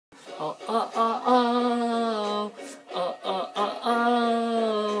oh, oh, oh, oh, oh, oh, oh,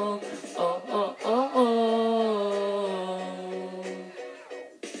 oh, oh, oh, oh, oh.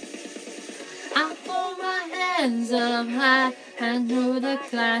 I pull my hands up high and through the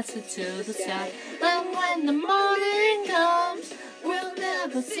clouds to the sky. And when the morning comes, we'll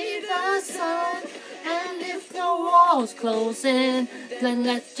never see the sun. And if the walls close in, then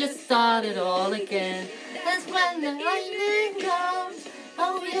let's just start it all again. That's when the evening comes.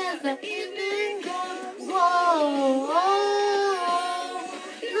 Oh yeah, the evening comes. Whoa, whoa.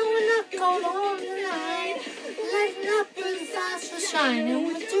 No, we're not going home tonight. Lighting up and stars are shining.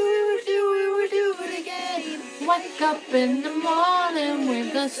 We do it again. Wake up in the morning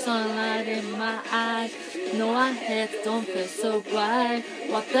with the sunlight in my eyes. No, our heads don't feel so bright.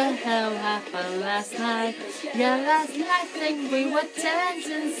 What the hell happened last night? Yeah, last night think we were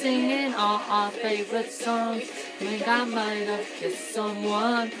dancing, singing all our favorite songs. Think I might have kissed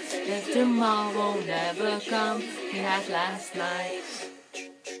someone if tomorrow never comes. We had last night.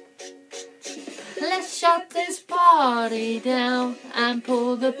 Let's shut this party down and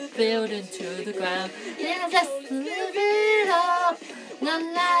pull the building to the ground. Yeah, let's live it up. The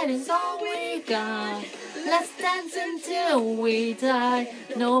night is all we got. Let's dance until we die.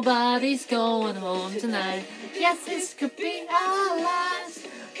 Nobody's going home tonight. Yes, this could be our last.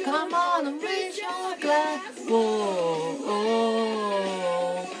 Come on and raise your glass. Whoa,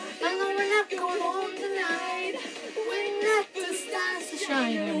 oh. I know we're not going home tonight. We let the stars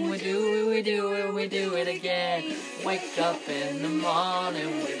shine and we do it again. Wake up in the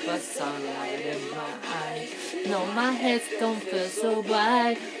morning with the sunlight in my eyes. No, my head don't feel so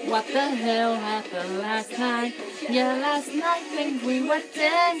bright. What the hell happened last night? Yeah, last night think we were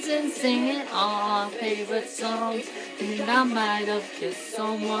dancing, singing all our favorite songs. Think I might have kissed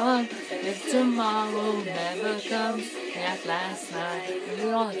someone if tomorrow never comes. Yeah, last night we do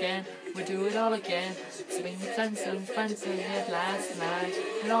it all again. We do it all again. Swing friends and hit last night.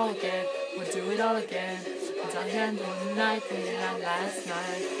 Do it all again. We do it all again. It's our end of the night we had last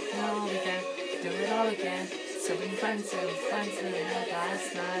night. Do it all again. Do it all again. Swing friends and hit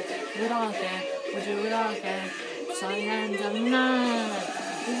last night. Do it all again. We do it all again. It's our end of the night.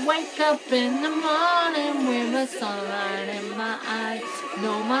 Wake up in the morning with the sunlight in my eyes.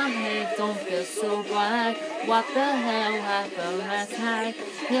 No, my head don't feel so bright. What the hell happened last night?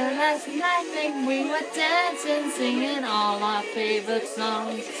 Yeah, last night think we were dancing, singing all our favorite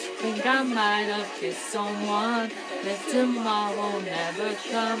songs. Think I might have kissed someone if tomorrow never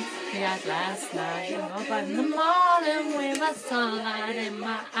comes. Yeah, last night, up in the morning with the sunlight in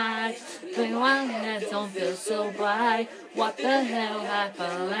my eyes. Think my head don't feel so bright. What the hell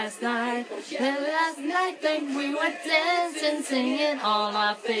happened last night? Yeah, last night think we were dancing, singing all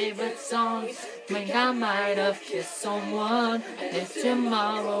our favorite songs. Think I might have kissed someone if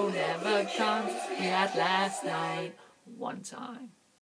tomorrow never comes. We had last night one time.